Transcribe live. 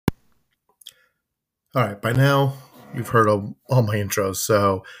All right, by now you've heard all my intros,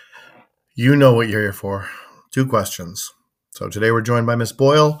 so you know what you're here for. 2 questions. So today we're joined by Miss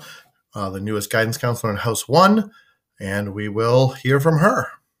Boyle, the newest guidance counselor in House 1, and we will hear from her.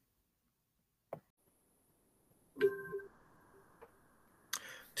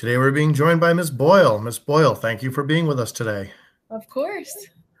 Today we're being joined by Miss Boyle. Miss Boyle, thank you for being with us today. Of course.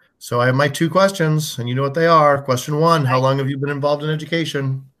 So I have my 2 questions, and you know what they are. Question 1, how long have you been involved in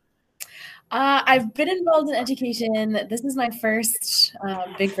education? I've been involved in education. This is my first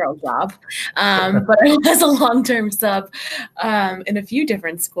big girl job, but I was a long-term sub in a few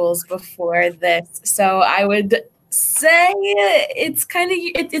different schools before this. So I would say it's kind of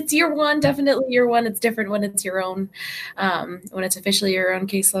it's year one, definitely year one. It's different when it's your own, when it's officially your own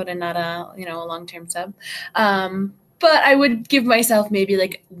caseload and not a long-term sub. But I would give myself maybe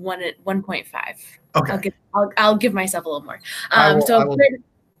like 1.5. Okay. I'll give myself a little more.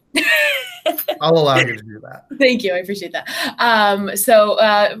 I'll allow you to do that. Thank you. I appreciate that.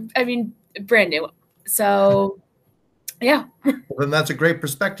 I mean, brand new. So, yeah. Well, then that's a great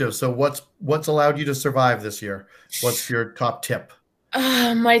perspective. So what's allowed you to survive this year? What's your top tip?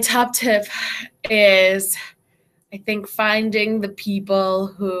 My top tip is, I think, finding the people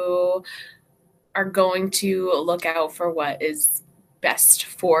who are going to look out for what is best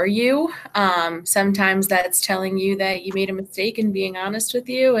for you. Sometimes that's telling you that you made a mistake and being honest with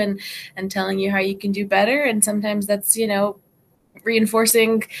you and telling you how you can do better. And sometimes that's,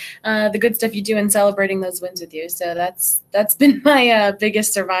 reinforcing the good stuff you do and celebrating those wins with you. So that's been my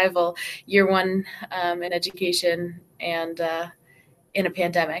biggest survival year one in education and in a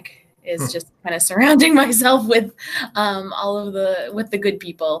pandemic is just kind of surrounding myself with with the good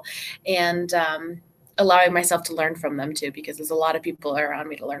people and allowing myself to learn from them too, because there's a lot of people around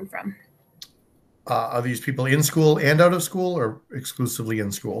me to learn from. Are these people in school and out of school, or exclusively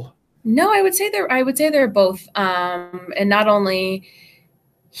in school? No, I would say they're both, and not only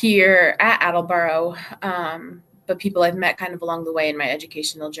here at Attleboro, but people I've met kind of along the way in my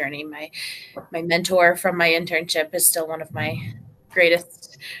educational journey. My mentor from my internship is still one of my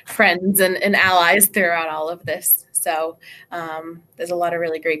greatest friends and allies throughout all of this. So there's a lot of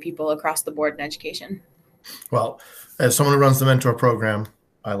really great people across the board in education. Well, as someone who runs the mentor program,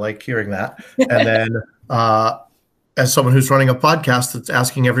 I like hearing that. And then as someone who's running a podcast that's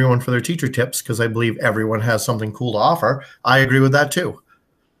asking everyone for their teacher tips, because I believe everyone has something cool to offer, I agree with that too.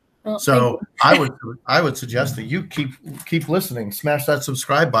 Well, so I would suggest that you keep listening, smash that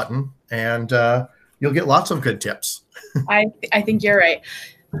subscribe button, and you'll get lots of good tips. I think you're right.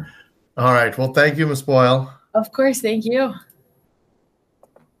 All right. Well, thank you, Ms. Boyle. Of course. Thank you.